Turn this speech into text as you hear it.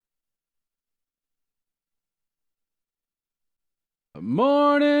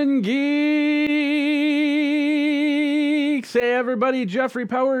Morning Geeks! Hey everybody, Jeffrey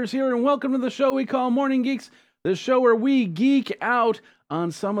Powers here, and welcome to the show we call Morning Geeks, the show where we geek out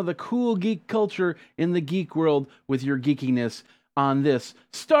on some of the cool geek culture in the geek world with your geekiness on this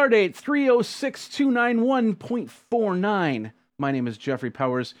Stardate 306291.49. My name is Jeffrey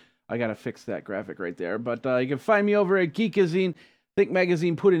Powers. I gotta fix that graphic right there, but you can find me over at Geekazine, Think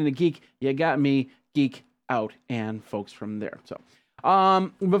Magazine, put in a geek. You got me, geek out, and folks from there. So,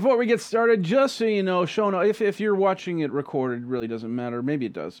 before we get started, just so you know, if you're watching it recorded, it really doesn't matter. Maybe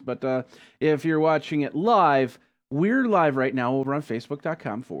it does, but if you're watching it live, we're live right now over on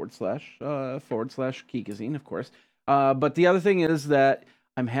Facebook.com / Geekazine, of course. But the other thing is that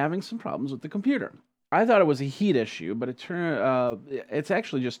I'm having some problems with the computer. I thought it was a heat issue, but it's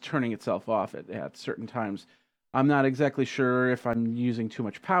actually just turning itself off at certain times. I'm not exactly sure if I'm using too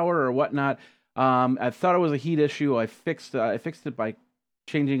much power or whatnot. I thought it was a heat issue. I fixed it by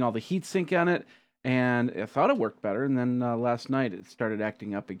changing all the heat sink on it, and I thought it worked better. And then last night it started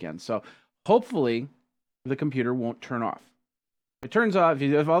acting up again. So hopefully the computer won't turn off. If it turns off,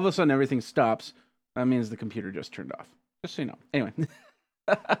 if all of a sudden everything stops, that means the computer just turned off. Just so you know. Anyway.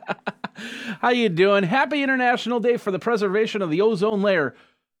 How you doing? Happy International Day for the Preservation of the Ozone Layer.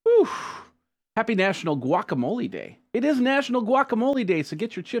 Whew. Happy National Guacamole Day. It is National Guacamole Day, so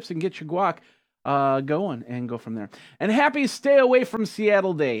get your chips and get your guac going and go from there. And happy Stay Away from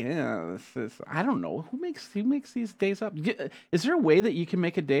Seattle Day. Yeah, I don't know. Who makes these days up? Is there a way that you can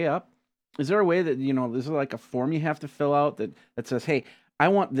make a day up? Is there a way that, there's like a form you have to fill out that says, hey, I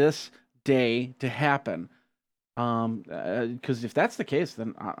want this day to happen? Because if that's the case,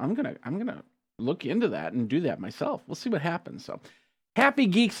 then I'm gonna look into that and do that myself. We'll see what happens. So, happy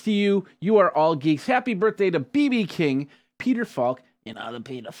geeks to you. You are all geeks. Happy birthday to BB King, Peter Falk. The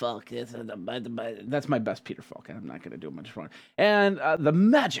Peter Falk. That's my best Peter Falk. I'm not gonna do much more. And the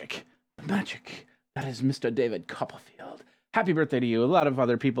magic that is Mr. David Copperfield. Happy birthday to you. A lot of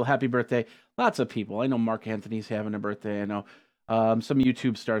other people. Happy birthday. Lots of people. I know Mark Anthony's having a birthday. I know some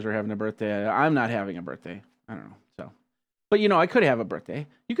YouTube stars are having a birthday. I'm not having a birthday. I don't know. So, but I could have a birthday.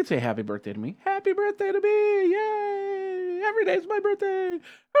 You could say happy birthday to me. Happy birthday to me. Yay. Every day's my birthday. Every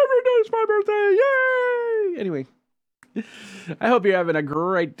day's my birthday. Yay. Anyway, I hope you're having a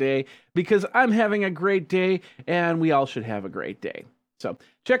great day because I'm having a great day and we all should have a great day. So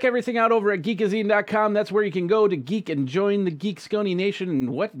check everything out over at geekazine.com. That's where you can go to geek and join the Geek Scony Nation. And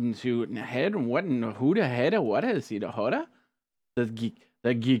what in head and what in who to head and what is he to hoda? The geek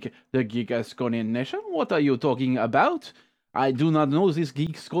Scony Nation? What are you talking about? I do not know this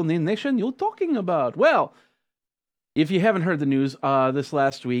Geek Scony Nation you're talking about. Well, if you haven't heard the news, this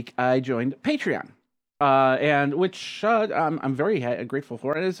last week I joined Patreon, and which I'm very grateful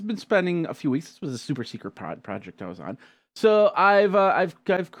for. And it's been spending a few weeks. This was a super secret project I was on, so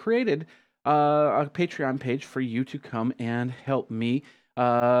I've created a Patreon page for you to come and help me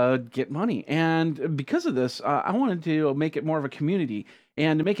get money. And because of this, I wanted to make it more of a community.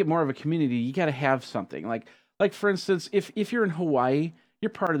 And to make it more of a community, you got to have something like for instance, if you're in Hawaii, you're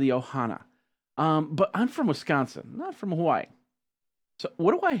part of the Ohana. But I'm from Wisconsin, not from Hawaii. So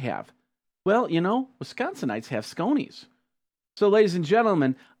what do I have? Well, Wisconsinites have Sconies. So, ladies and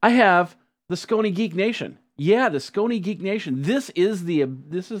gentlemen, I have the Scony Geek Nation. Yeah, the Scony Geek Nation. This is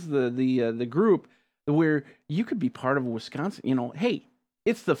the group where you could be part of Wisconsin. Hey,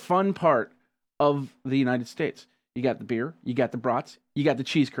 it's the fun part of the United States. You got the beer, you got the brats, you got the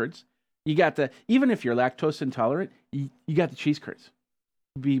cheese curds, you got even if you're lactose intolerant, you got the cheese curds.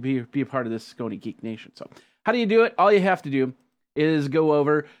 Be a part of this Scony Geek Nation. So, how do you do it? All you have to do is go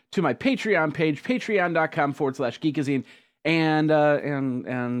over to my Patreon page, patreon.com / geekazine,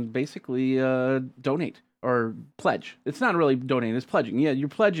 and basically donate or pledge. It's not really donating, it's pledging. Yeah, you're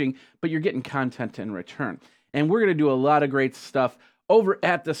pledging, but you're getting content in return. And we're going to do a lot of great stuff over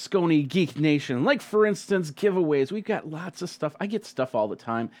at the Scony Geek Nation. Like, for instance, giveaways. We've got lots of stuff. I get stuff all the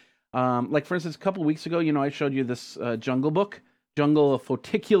time. Like, for instance, a couple weeks ago, I showed you this Jungle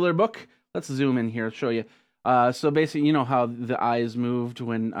Foticular book. Let's zoom in here, show you. So basically, how the eyes moved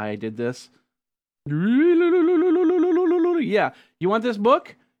when I did this? Yeah. You want this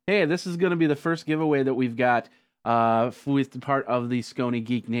book? Hey, this is going to be the first giveaway that we've got with the part of the Scony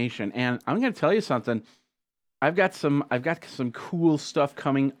Geek Nation. And I'm going to tell you something. I've got some cool stuff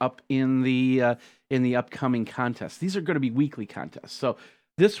coming up in the upcoming contests. These are going to be weekly contests. So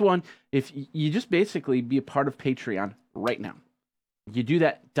this one, if you just basically be a part of Patreon right now, you do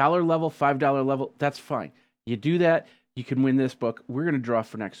that $1 level, $5 level, that's fine. You do that, you can win this book. We're going to draw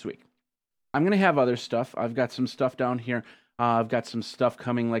for next week. I'm going to have other stuff. I've got some stuff down here. I've got some stuff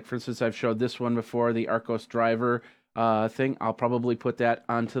coming, like, for instance, I've showed this one before, the Arcos Driver thing. I'll probably put that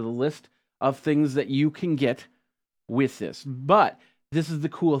onto the list of things that you can get with this. But this is the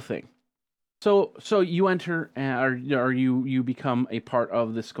cool thing. So you enter, or you become a part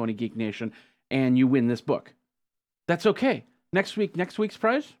of the Scony Geek Nation, and you win this book. That's okay. Next week's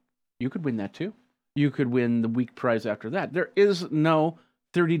prize, you could win that too. You could win the week prize after that. There is no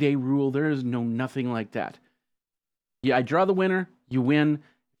 30-day rule. There is no nothing like that. Yeah, I draw the winner, you win.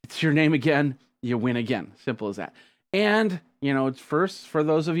 It's your name again, you win again. Simple as that. And, it's first, for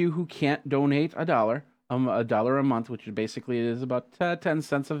those of you who can't donate $1 a month, which basically is about 10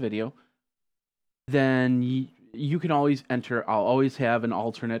 cents a video, then you can always enter. I'll always have an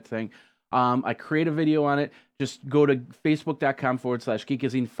alternate thing. I create a video on it. Just go to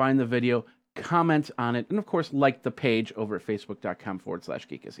facebook.com/Geekazine, find the video, comment on it, and of course, like the page over at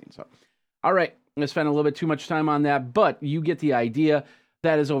facebook.com/Geekazine. So, all right, I'm going to spend a little bit too much time on that, but you get the idea.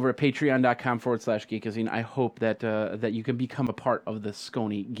 That is over at patreon.com/Geekazine. I hope that you can become a part of the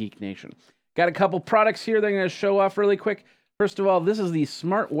Scony Geek Nation. Got a couple products here that I'm going to show off really quick. First of all, this is the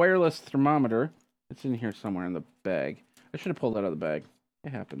Smart Wireless Thermometer. It's in here somewhere in the bag. I should have pulled that out of the bag.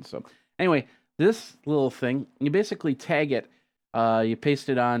 It happens. So anyway, this little thing, you basically tag it. You paste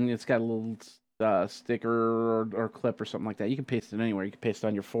it on. It's got a little sticker or clip or something like that. You can paste it anywhere. You can paste it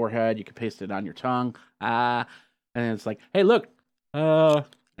on your forehead. You can paste it on your tongue. And it's like, hey, look. I'll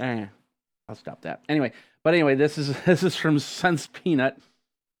stop that. Anyway, this is from Sense Peanut,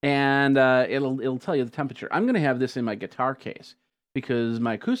 and it'll tell you the temperature. I'm gonna have this in my guitar case because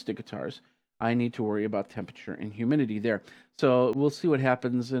my acoustic guitars, I need to worry about temperature and humidity there. So we'll see what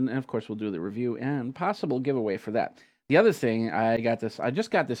happens, and of course we'll do the review and possible giveaway for that. The other thing, I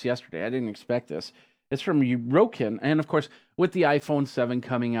just got this yesterday. I didn't expect this. It's from Rokin, and of course, with the iPhone 7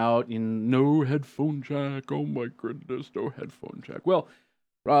 coming out, no headphone jack. Oh my goodness, no headphone jack. Well,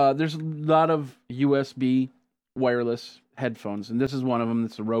 there's a lot of USB wireless headphones, and this is one of them.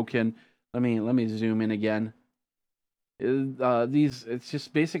 It's a Rokin. Let me zoom in again. It's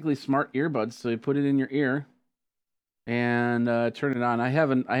just basically smart earbuds. So you put it in your ear and turn it on. I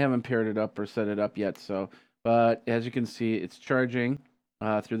haven't paired it up or set it up yet. So, but as you can see, it's charging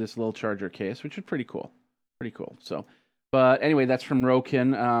through this little charger case, which is pretty cool. So, but anyway, that's from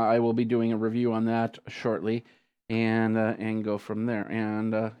Rokin. I will be doing a review on that shortly, and go from there.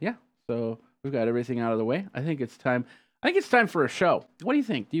 And yeah, so we've got everything out of the way. I think it's time for a show. What do you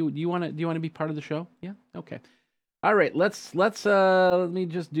think? Do you want to be part of the show? Yeah. Okay. All right. Let's let me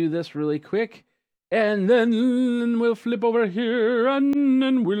just do this really quick, and then we'll flip over here, and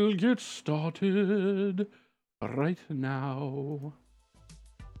then we'll get started right now.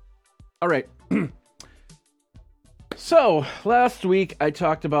 All right. So, last week I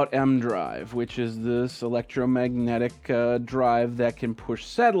talked about M-Drive, which is this electromagnetic drive that can push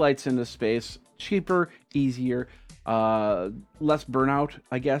satellites into space cheaper, easier, less burnout,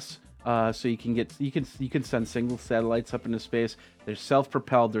 I guess. So you can send single satellites up into space. They're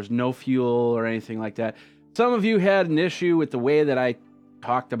self-propelled. There's no fuel or anything like that. Some of you had an issue with the way that I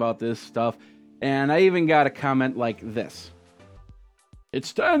talked about this stuff, and I even got a comment like this. It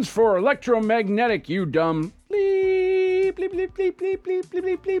stands for electromagnetic, you dumb. Bleep, bleep, bleep, bleep, bleep, bleep,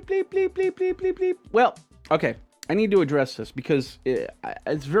 bleep, bleep, bleep, bleep, bleep, bleep, bleep, bleep. Well, okay, I need to address this because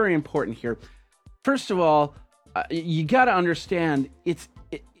it's very important here. First of all, you got to understand it's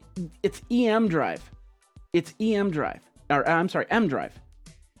EM drive. It's EM drive. Or I'm sorry, M drive.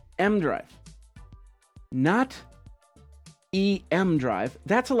 M drive. Not EM drive.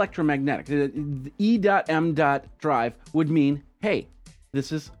 That's electromagnetic. The E.M. drive would mean, hey,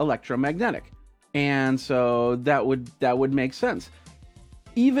 this is electromagnetic. And so that would make sense.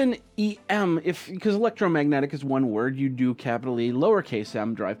 Even EM, because electromagnetic is one word, you do capital E, lowercase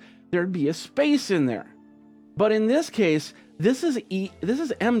m drive, there'd be a space in there. But in this case, this is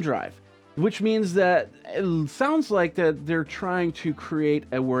M drive, which means that it sounds like that they're trying to create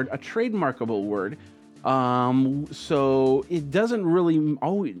a word, a trademarkable word. So it doesn't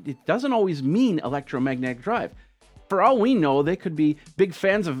always mean electromagnetic drive. For all we know, they could be big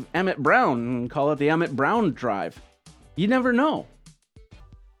fans of Emmett Brown and call it the Emmett Brown drive. You never know.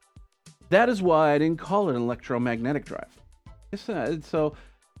 That is why I didn't call it an electromagnetic drive. So,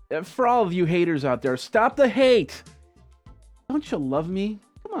 for all of you haters out there, stop the hate. Don't you love me?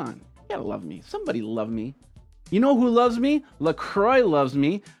 Come on, you gotta love me. Somebody love me. You know who loves me? LaCroix loves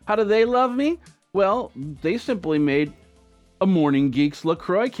me. How do they love me? Well, they simply made a Morning Geeks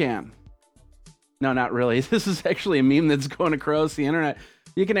LaCroix can. No, not really. This is actually a meme that's going across the internet.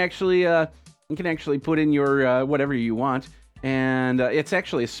 You can actually put in your whatever you want, and it's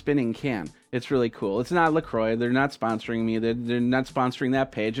actually a spinning can. It's really cool. It's not LaCroix. They're not sponsoring me. They're not sponsoring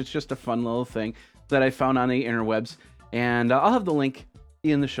that page. It's just a fun little thing that I found on the interwebs. And I'll have the link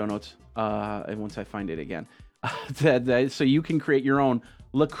in the show notes once I find it again. So you can create your own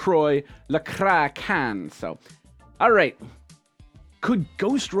LaCroix can. So, all right. Could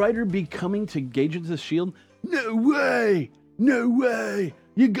Ghost Rider be coming to Agents of S.H.I.E.L.D.? No way! No way!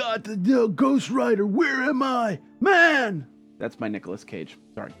 You got the Ghost Rider. Where am I? Man! That's my Nicolas Cage.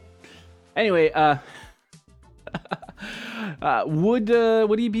 Sorry. Anyway,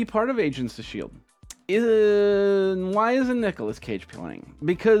 would he be part of Agents of S.H.I.E.L.D.? Why isn't Nicolas Cage playing?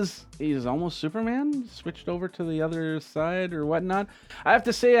 Because he's almost Superman? Switched over to the other side or whatnot? I have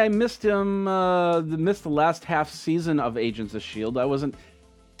to say I missed him, missed the last half season of Agents of S.H.I.E.L.D. I wasn't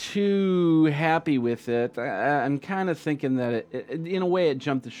too happy with it. I'm kind of thinking that, in a way, it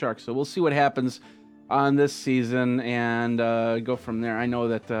jumped the shark. So we'll see what happens on this season and go from there. I know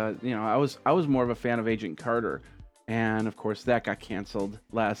that, I was more of a fan of Agent Carter. And, of course, that got canceled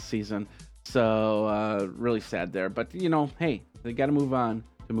last season. So, really sad there. But, hey, they got to move on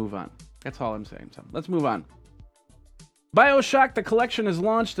to move on. That's all I'm saying. So, let's move on. BioShock, the collection, has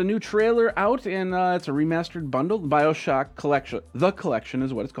launched a new trailer out, and it's a remastered bundle. BioShock Collection. The Collection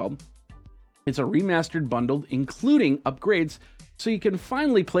is what it's called. It's a remastered bundle, including upgrades, so you can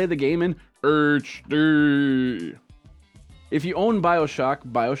finally play the game in HD. If you own BioShock,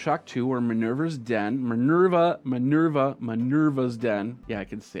 BioShock 2, or Minerva's Den, Minerva's Den, yeah, I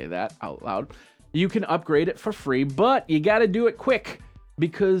can say that out loud, you can upgrade it for free, but you got to do it quick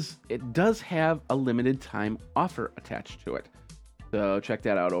because it does have a limited time offer attached to it. So check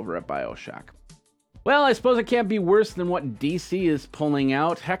that out over at BioShock. Well, I suppose it can't be worse than what DC is pulling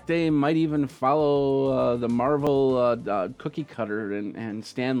out. Heck, they might even follow the Marvel cookie cutter, and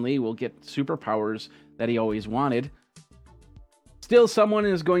Stan Lee will get superpowers that he always wanted. Still, someone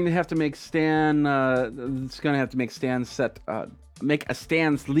is going to have to make make a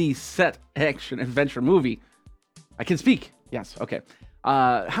Stan Lee set action adventure movie. I can speak. Yes. Okay.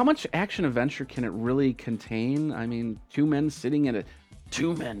 How much action adventure can it really contain? I mean, two men sitting at a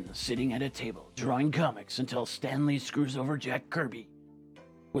table drawing comics until Stan Lee screws over Jack Kirby.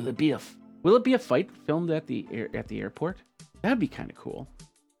 Will it be a fight filmed at the airport? That'd be kind of cool.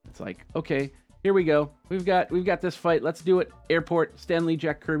 It's like, okay, here we go. We've got this fight. Let's do it. Airport. Stan Lee,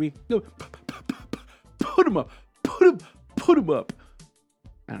 Jack Kirby. No, put him up. Put him up.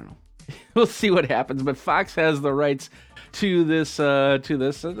 I don't know. We'll see what happens. But Fox has the rights to this.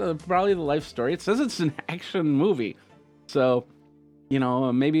 Probably the life story. It says it's an action movie, so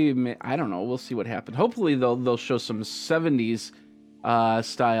maybe I don't know. We'll see what happens. Hopefully they'll show some 70s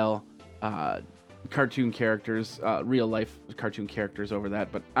style cartoon characters, real life cartoon characters over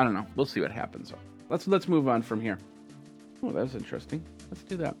that, but I don't know. We'll see what happens. So let's move on from here. Oh, that's interesting. Let's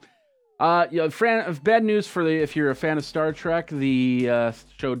do that. Bad news if you're a fan of Star Trek, the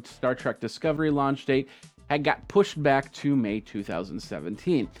showed Star Trek Discovery launch date had got pushed back to May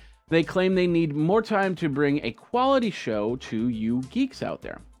 2017. They claim they need more time to bring a quality show to you geeks out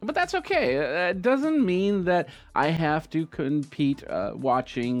there. But that's okay. It doesn't mean that I have to compete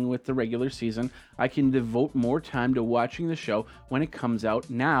watching with the regular season. I can devote more time to watching the show when it comes out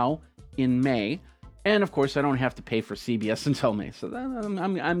now in May. And of course, I don't have to pay for CBS until May. So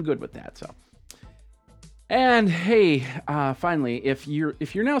I'm good with that. So. And hey, finally, if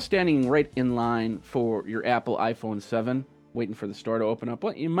you're now standing right in line for your Apple iPhone 7, waiting for the store to open up,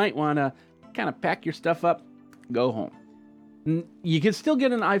 well, you might want to kind of pack your stuff up, go home. You can still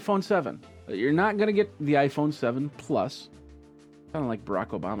get an iPhone 7. You're not going to get the iPhone 7 Plus. Kind of like Barack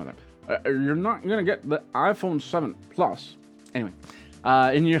Obama there. You're not going to get the iPhone 7 Plus. Anyway,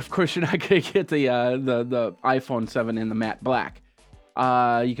 and of course you're not going to get the iPhone 7 in the matte black.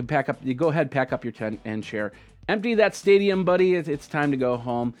 You can pack up your tent and chair. Empty that stadium, buddy. It's time to go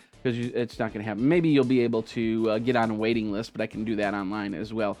home. Because it's not going to happen. Maybe you'll be able to get on a waiting list, but I can do that online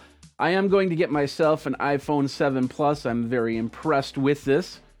as well. I am going to get myself an iPhone 7 Plus. I'm very impressed with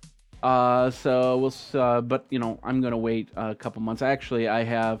this. But I'm going to wait a couple months. Actually, I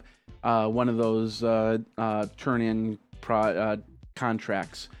have one of those turn-in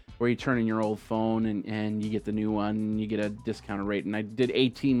contracts where you turn in your old phone and you get the new one and you get a discounted rate. And I did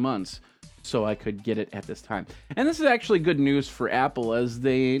 18 months. So I could get it at this time. And this is actually good news for Apple, as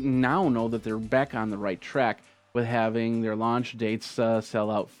they now know that they're back on the right track with having their launch dates sell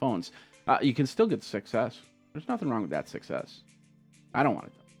out phones. You can still get success. There's nothing wrong with that success. I don't want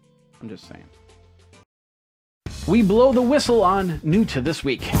it, though. I'm just saying. We blow the whistle on new to this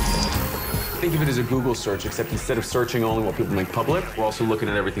week. Think of it as a Google search, except instead of searching only what people make public, we're also looking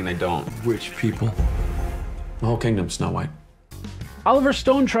at everything they don't. Which people? The whole kingdom, Snow White. Oliver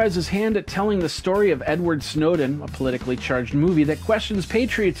Stone tries his hand at telling the story of Edward Snowden, a politically charged movie that questions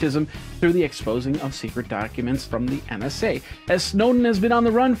patriotism through the exposing of secret documents from the NSA, as Snowden has been on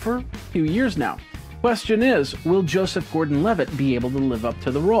the run for a few years now. Question is, will Joseph Gordon-Levitt be able to live up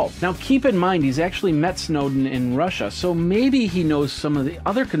to the role? Now keep in mind he's actually met Snowden in Russia, so maybe he knows some of the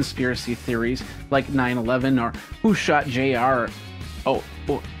other conspiracy theories like 9/11 or who shot JR.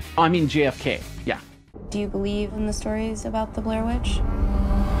 JFK. Yeah. Do you believe in the stories about the Blair Witch?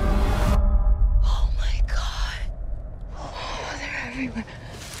 Oh my God. Oh, they're everywhere.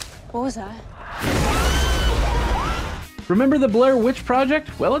 What was that? Remember the Blair Witch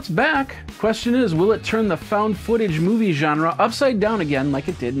Project? Well, it's back. Question is, will it turn the found footage movie genre upside down again like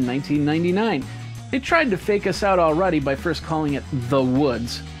it did in 1999? They tried to fake us out already by first calling it The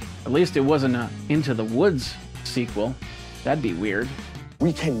Woods. At least it wasn't a Into the Woods sequel. That'd be weird.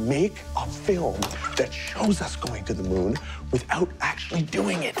 We can make a film that shows us going to the moon without actually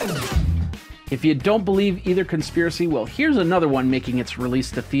doing it. If you don't believe either conspiracy, well, here's another one making its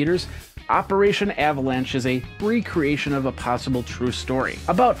release to theaters. Operation Avalanche is a recreation of a possible true story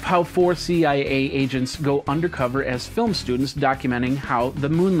about how 4 CIA agents go undercover as film students documenting how the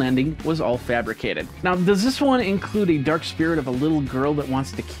moon landing was all fabricated. Now, does this one include a dark spirit of a little girl that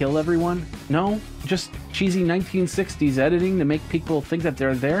wants to kill everyone? No? Just cheesy 1960s editing to make people think that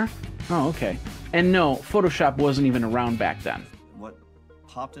they're there? Oh, okay. And no, Photoshop wasn't even around back then. What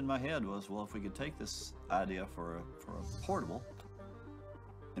popped in my head was, well, if we could take this idea for a portable,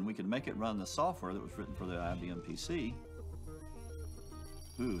 and we could make it run the software that was written for the IBM PC.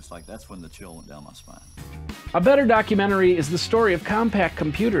 Ooh, it's like that's when the chill went down my spine. A better documentary is the story of Compaq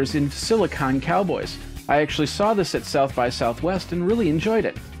Computers in Silicon Cowboys. I actually saw this at South by Southwest and really enjoyed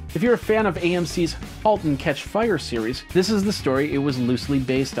it. If you're a fan of AMC's Halt and Catch Fire series, this is the story it was loosely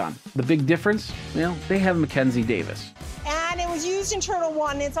based on. The big difference? Well, they have Mackenzie Davis. And it was used in Turtle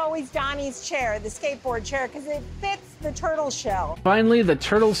 1. It's always Donnie's chair, the skateboard chair, because it fits the turtle shell. Finally, the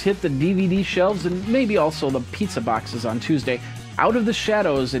Turtles hit the DVD shelves and maybe also the pizza boxes on Tuesday. Out of the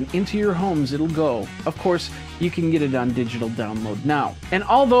shadows and into your homes it'll go. Of course, you can get it on digital download now. And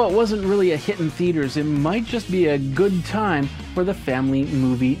although it wasn't really a hit in theaters, it might just be a good time for the family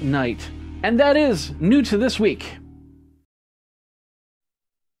movie night. And that is new to this week.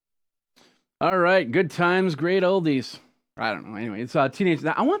 All right, good times, great oldies. I don't know. Anyway, it's teenage.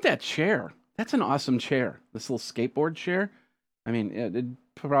 I want that chair. That's an awesome chair. This little skateboard chair. I mean, it'd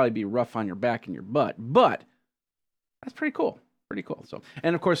probably be rough on your back and your butt, but that's pretty cool. Pretty cool. So,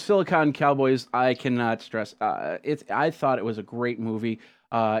 and of course, Silicon Cowboys. I cannot stress. I thought it was a great movie.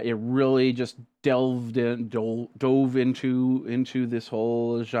 It really just dove into this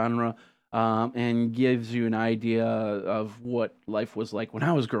whole genre, and gives you an idea of what life was like when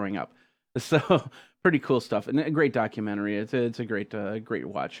I was growing up. So. Pretty cool stuff, and a great documentary. It's a great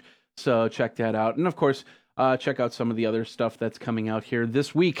watch. So check that out, and of course, check out some of the other stuff that's coming out here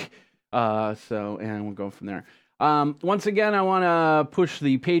this week. And we'll go from there. Once again, I want to push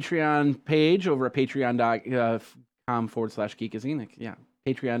the Patreon page over at patreon.com/geekazine. Yeah,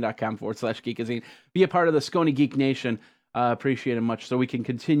 patreon.com/geekazine. Be a part of the Scony Geek Nation. Appreciate it much, so we can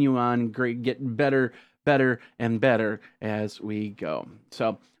continue on, get better, and better as we go.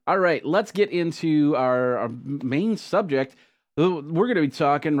 So. All right, let's get into our main subject. We're going to be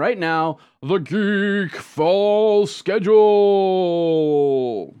talking right now, the Geek Fall Schedule.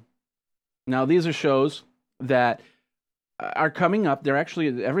 Now, these are shows that are coming up.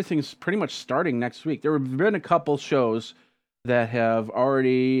 Everything's pretty much starting next week. There have been a couple shows that have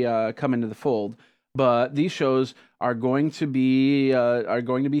already come into the fold, but these shows are going to be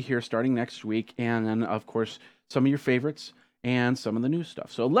here starting next week, and then, of course, some of your favorites and some of the new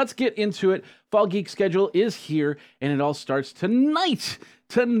stuff. So let's get into it. Fall Geek Schedule is here, and it all starts tonight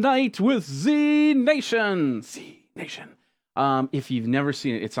with Z Nation. If you've never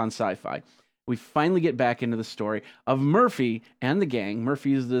seen it, it's on Sci-Fi. We finally get back into the story of Murphy and the gang.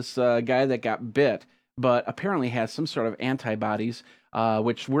 Murphy is this guy that got bit, but apparently has some sort of antibodies,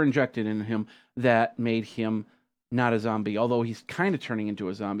 which were injected in him that made him not a zombie, although he's kind of turning into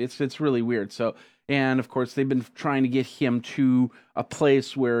a zombie. It's really weird. So, and of course, they've been trying to get him to a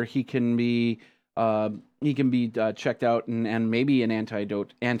place where he can be checked out, and maybe an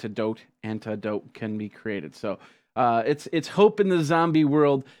antidote can be created. So, it's hope in the zombie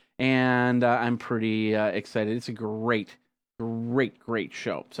world, and I'm pretty excited. It's a great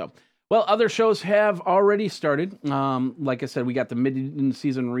show. So, well, other shows have already started. Like I said, we got the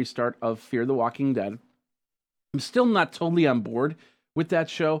mid-season restart of Fear the Walking Dead. I'm still not totally on board with that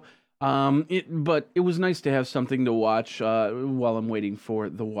show, but it was nice to have something to watch while I'm waiting for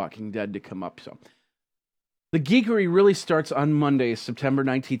The Walking Dead to come up. So, The geekery really starts on Monday, September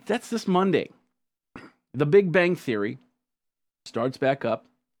 19th. That's this Monday. The Big Bang Theory starts back up.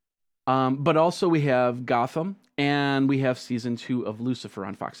 But also we have Gotham, and we have season 2 of Lucifer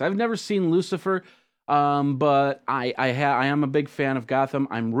on Fox. I've never seen Lucifer, but I am a big fan of Gotham.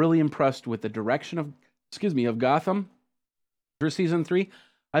 I'm really impressed with the direction of Gotham for season 3.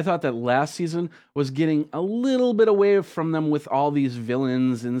 I thought that last season was getting a little bit away from them with all these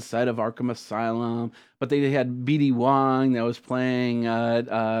villains inside of Arkham Asylum, but they had B.D. Wong that was playing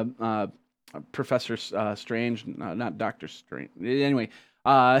Professor Strange, not Doctor Strange. Anyway,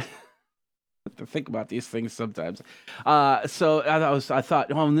 I have to think about these things sometimes. So I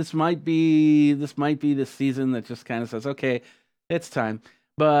thought, oh, this might be the season that just kind of says, okay, it's time.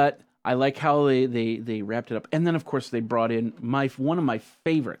 But I like how they wrapped it up. And then, of course, they brought in one of my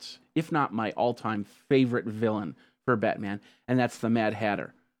favorites, if not my all-time favorite villain for Batman, and that's the Mad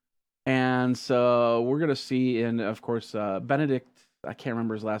Hatter. And so we're going to see, and of course, Benedict, I can't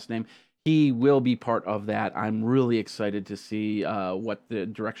remember his last name, he will be part of that. I'm really excited to see what the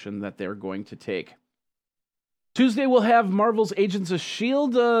direction that they're going to take. Tuesday, we'll have Marvel's Agents of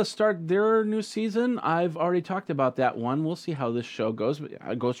S.H.I.E.L.D. Start their new season. I've already talked about that one. We'll see how this show goes.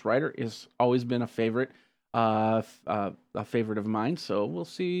 Ghost Rider has always been a favorite of mine, so we'll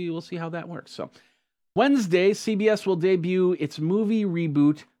see how that works. So Wednesday, CBS will debut its movie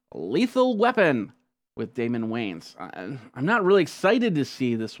reboot, Lethal Weapon, with Damon Wayans. I'm not really excited to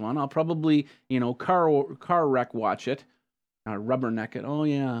see this one. I'll probably, car wreck watch it, rubberneck it. Oh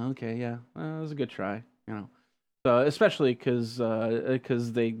yeah, okay, yeah, that was a good try, especially because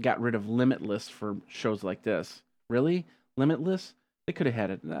they got rid of Limitless for shows like this. Really? Limitless? They could have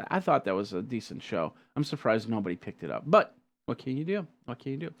had it. I thought that was a decent show. I'm surprised nobody picked it up. But what can you do?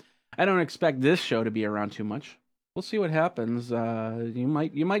 I don't expect this show to be around too much. We'll see what happens. You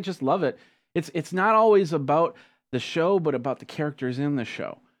might just love it. It's not always about the show, but about the characters in the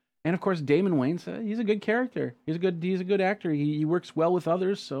show. And of course, Damon Wayans, he's a good character. He's a good actor. He works well with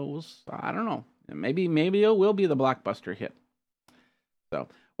others. So I don't know. Maybe it will be the blockbuster hit. So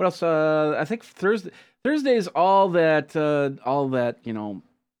what else? I think Thursday is all that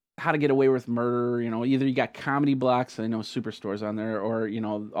How to Get Away with Murder. Either you got comedy blocks. I know Superstore's on there, or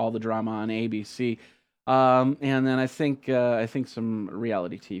all the drama on ABC. And then I think some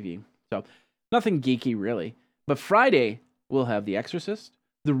reality TV. So nothing geeky really. But Friday we'll have The Exorcist,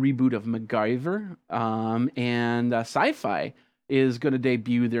 the reboot of MacGyver, and Sci-Fi is going to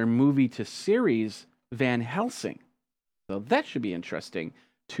debut their movie to series Van Helsing. So that should be interesting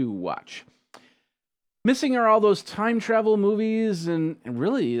to watch. Missing are all those time travel movies, and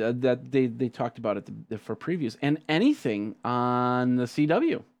really that they talked about it for previews, and anything on the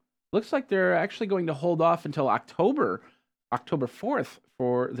CW. Looks like they're actually going to hold off until October 4th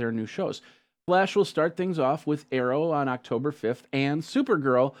for their new shows. Flash will start things off with Arrow on October 5th and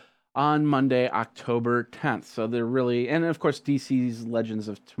Supergirl on Monday, October 10th. So they're really, and of course, DC's Legends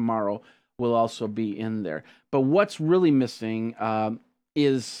of Tomorrow will also be in there. But what's really missing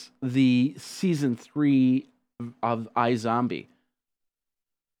is the season 3 of iZombie.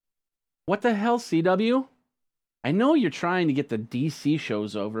 What the hell, CW? I know you're trying to get the DC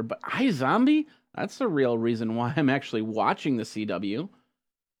shows over, but iZombie? That's the real reason why I'm actually watching the CW.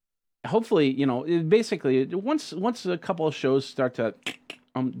 Hopefully, basically, once a couple of shows start to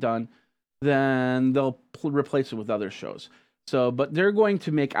done, then they'll replace it with other shows. So, but they're going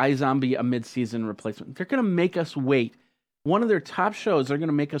to make iZombie a mid-season replacement. They're going to make us wait. One of their top shows, they're going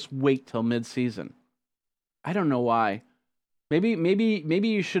to make us wait till mid-season. I don't know why. Maybe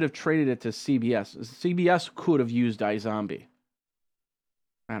you should have traded it to CBS. CBS could have used iZombie.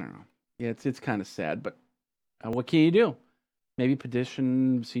 I don't know. Yeah, it's kind of sad, but what can you do? Maybe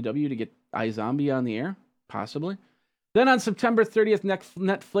petition CW to get iZombie on the air? Possibly. Then on September 30th,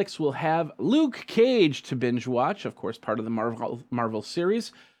 Netflix will have Luke Cage to binge watch, of course, part of the Marvel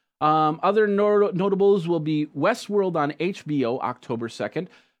series. Other notables will be Westworld on HBO October 2nd,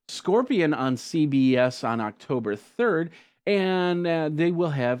 Scorpion on CBS on October 3rd, and they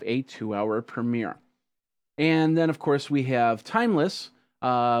will have a 2-hour premiere. And then, of course, we have Timeless,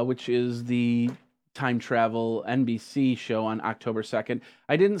 which is the time travel NBC show on October 2nd.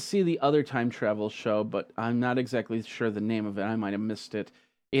 I didn't see the other time travel show, but I'm not exactly sure the name of it. I might have missed it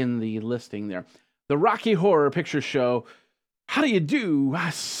in the listing there. The Rocky Horror Picture Show. How do you do? I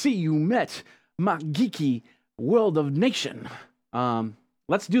see you met my geeky world of nation.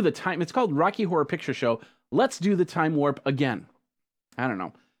 Let's do the time. It's called Rocky Horror Picture Show. Let's do the time warp again. I don't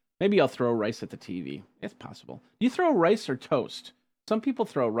know. Maybe I'll throw rice at the TV. It's possible. Do you throw rice or toast? Some people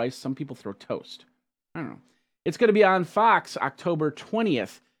throw rice. Some people throw toast. I don't know. It's going to be on Fox October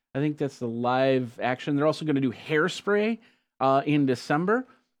 20th. I think that's the live action. They're also going to do Hairspray in December.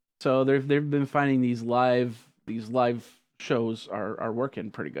 So they've been finding these live shows are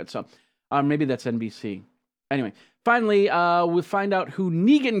working pretty good. So maybe that's NBC. Anyway, finally, we'll find out who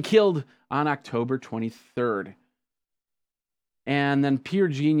Negan killed on October 23rd. And then Pure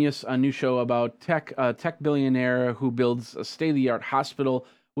Genius, a new show about tech billionaire who builds a state-of-the-art hospital,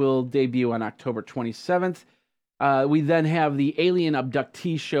 will debut on October 27th. We then have the alien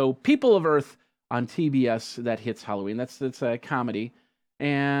abductee show People of Earth on TBS that hits Halloween. That's a comedy.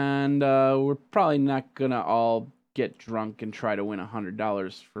 And we're probably not going to all get drunk and try to win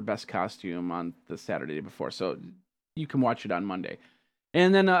 $100 for best costume on the Saturday before. So you can watch it on Monday.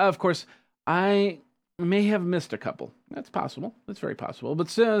 And then, of course, I may have missed a couple. That's possible. That's very possible. But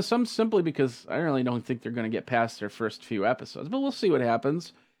some simply because I really don't think they're going to get past their first few episodes. But we'll see what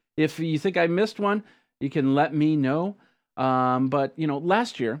happens. If you think I missed one, you can let me know. But,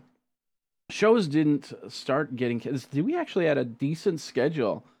 last year, shows didn't start getting... We actually had a decent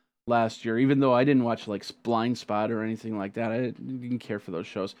schedule last year, even though I didn't watch, like, Blind Spot or anything like that. I didn't care for those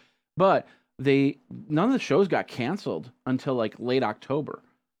shows. But none of the shows got canceled until, like, late October.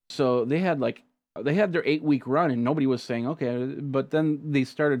 So they had their 8-week run, and nobody was saying, okay. But then they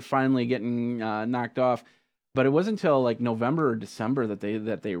started finally getting knocked off. But it wasn't until like November or December that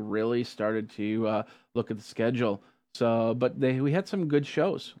they really started to look at the schedule. So, but we had some good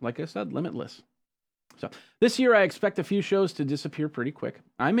shows. Like I said, limitless. So this year I expect a few shows to disappear pretty quick.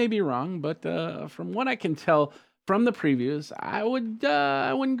 I may be wrong, but from what I can tell from the previews, I wouldn't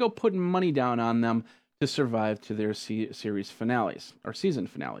go putting money down on them to survive to their series finales or season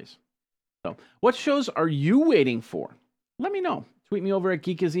finales. So, what shows are you waiting for? Let me know. Tweet me over at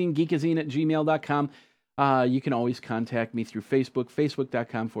Geekazine, geekazine@gmail.com. You can always contact me through Facebook,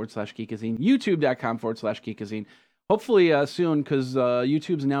 facebook.com/Geekazine, youtube.com/Geekazine. Hopefully soon, because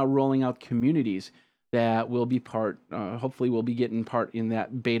YouTube's now rolling out communities that will be hopefully we'll be getting part in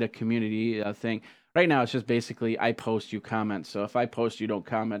that beta community thing. Right now, it's just basically I post, you comment. So if I post, you don't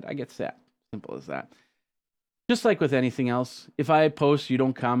comment, I get sad. Simple as that. Just like with anything else, if I post, you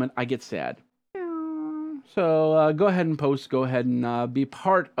don't comment, I get sad. So go ahead and post. Go ahead and be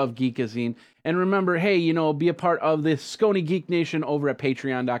part of Geekazine. And remember, hey, be a part of the Scony Geek Nation over at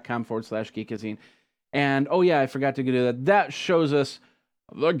patreon.com/Geekazine. And, oh yeah, I forgot to do that. That shows us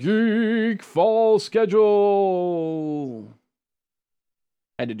the Geek Fall schedule.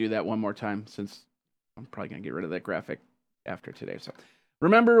 I had to do that one more time since I'm probably going to get rid of that graphic after today. So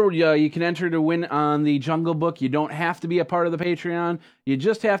remember, you can enter to win on the Jungle Book. You don't have to be a part of the Patreon. You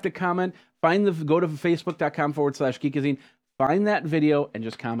just have to comment. Go to facebook.com/Geekazine. Find that video and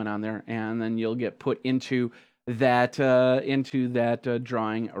just comment on there, and then you'll get put into that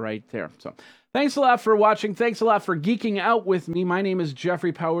drawing right there. So thanks a lot for watching. Thanks a lot for geeking out with me. My name is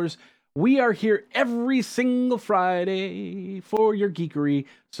Jeffrey Powers. We are here every single Friday for your geekery,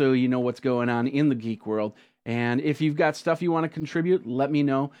 so you know what's going on in the geek world. And if you've got stuff you want to contribute, let me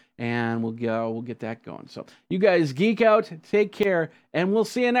know, and we'll get that going. So you guys geek out, take care, and we'll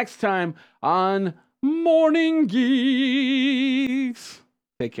see you next time on Morning Geeks.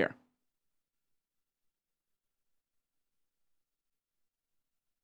 Take care.